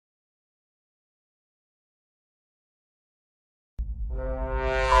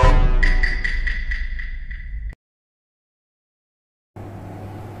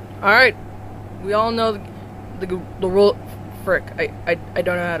Alright, we all know the rule. Frick, I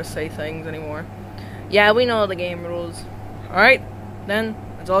don't know how to say things anymore. Yeah, we know the game rules. Alright, then,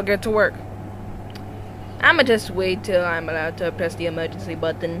 let's all get to work. I'ma just wait till I'm allowed to press the emergency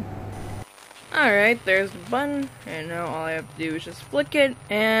button. Alright, there's the button, and now all I have to do is just flick it,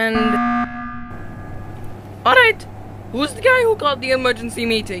 and... Alright, who's the guy who called the emergency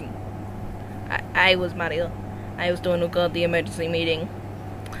meeting? I was Mario. I was the one who called the emergency meeting.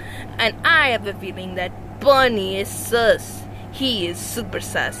 And I have a feeling that Bunny is sus. He is super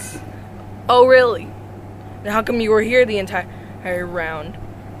sus. Oh, really? Then how come you were here the entire round?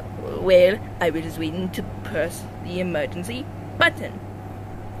 Well, I was just waiting to press the emergency button.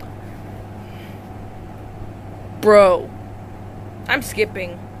 Bro, I'm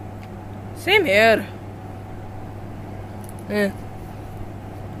skipping. Same here.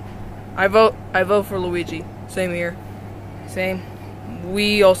 I vote for Luigi. Same here. Same.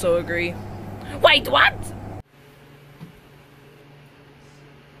 We also agree. Wait, what?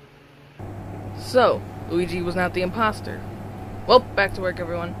 So, Luigi was not the imposter. Well, back to work,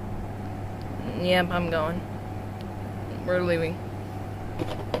 everyone. Yep, I'm going. We're leaving.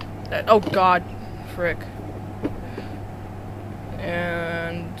 Oh god. Frick.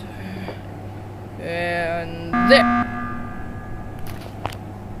 And there.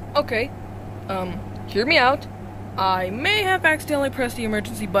 Okay. Hear me out. I may have accidentally pressed the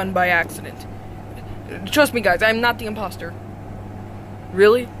emergency button by accident. Trust me, guys, I'm not the imposter.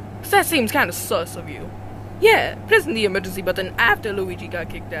 Really? 'Cause that seems kind of sus of you. Yeah, pressing the emergency button after Luigi got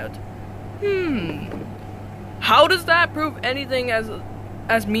kicked out. How does that prove anything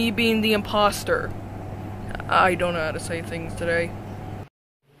as me being the imposter? I don't know how to say things today.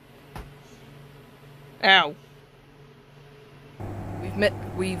 Ow.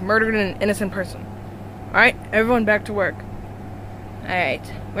 We've murdered an innocent person. Alright, everyone back to work.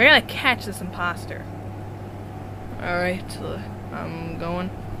 Alright, we're gonna catch this imposter. Alright, I'm going.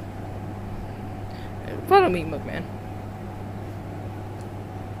 Follow me, Mugman.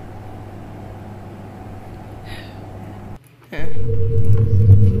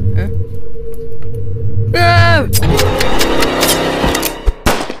 Ah!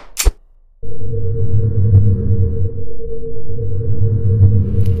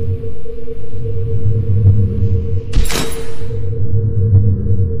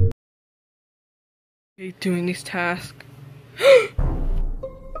 Doing these tasks.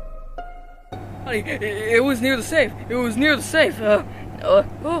 Honey, it was near the safe. It was near the safe.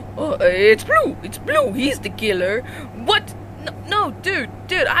 It's Blue. It's Blue. He's the killer. What? No, dude.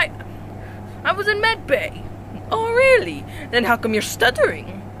 I was in med bay. Oh, really? Then how come you're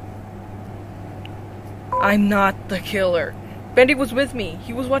stuttering? I'm not the killer. Bendy was with me.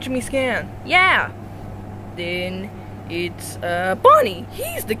 He was watching me scan. Yeah. Then it's Bonnie.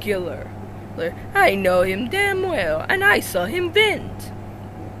 He's the killer. I know him damn well, and I saw him vent.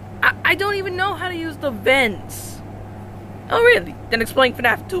 I don't even know how to use the vents. Oh, really? Then explain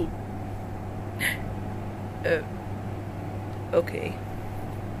FNAF 2. Okay.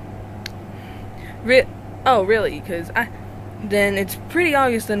 Oh, really? Because then it's pretty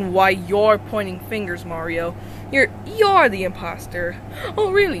obvious then why you're pointing fingers, Mario. You're the imposter.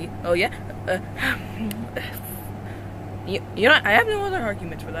 Oh, really? Oh, yeah? You know, I have no other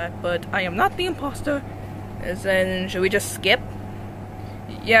arguments for that, but I am not the imposter. Then, should we just skip?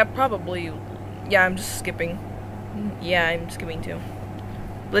 Yeah, probably. Yeah, I'm just skipping. Yeah, I'm skipping too.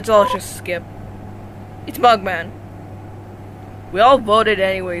 Let's all just skip. It's Mugman. We all voted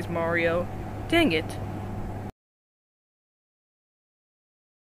anyways, Mario. Dang it.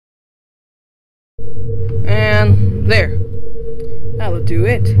 And there. That'll do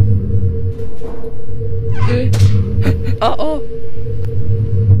it. Uh-oh.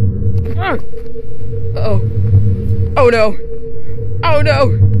 Oh. Oh no. Oh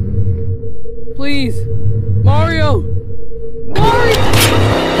no. Please. Mario.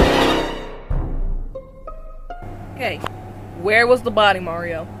 Okay. Where was the body,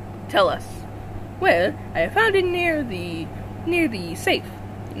 Mario? Tell us. Well, I found it near the safe.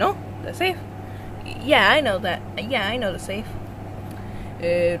 You know? The safe? Yeah, I know that. Yeah, I know the safe.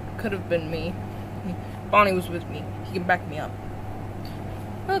 It could have been me. Bonnie was with me. He can back me up.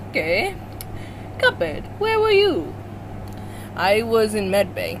 Okay. Cuphead, where were you? I was in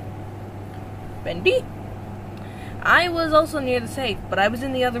medbay. Bendy? I was also near the safe, but I was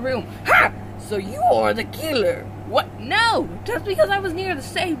in the other room. Ha! So you are the killer. What? No! Just because I was near the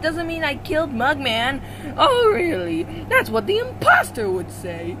safe doesn't mean I killed Mugman. Oh, really? That's what the imposter would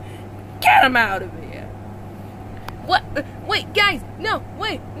say. Get him out of here. What? Wait, guys! No!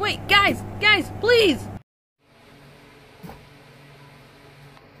 Wait, guys! Guys, please!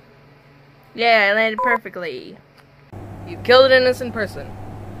 Yeah, I landed perfectly. You killed an innocent person.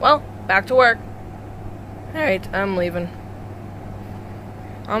 Well, back to work. Alright, I'm leaving.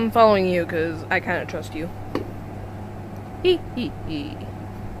 I'm following you because I kind of trust you. Hee hee hee.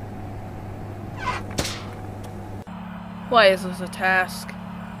 Why is this a task?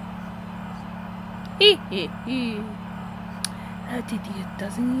 Hee hee hee. That idiot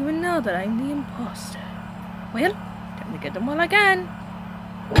doesn't even know that I'm the imposter. Well, time to get them while I can.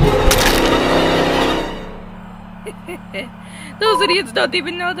 Those idiots don't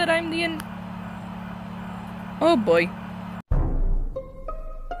even know that I'm the Oh boy.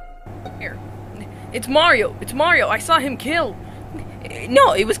 Here. It's Mario. It's Mario. I saw him kill.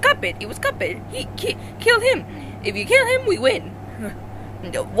 No, it was Cuphead. It was Cuphead. He killed him. If you kill him, we win.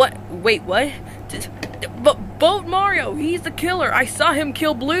 What? Wait, what? Vote Mario. He's the killer. I saw him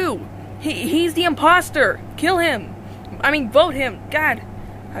kill Blue. He's the imposter. Kill him. I mean, vote him. God.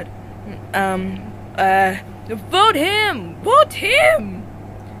 Vote him. Vote him.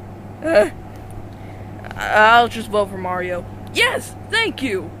 I'll just vote for Mario. Yes, thank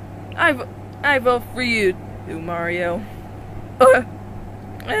you. I vote for you too, Mario.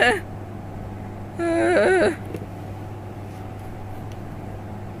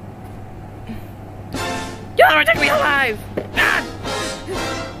 You'll never take me alive! Ah!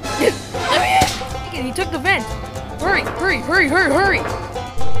 He took the vent! Hurry, hurry, hurry, hurry, hurry!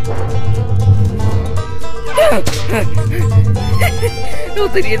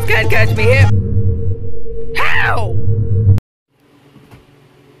 Those idiots can't catch me here!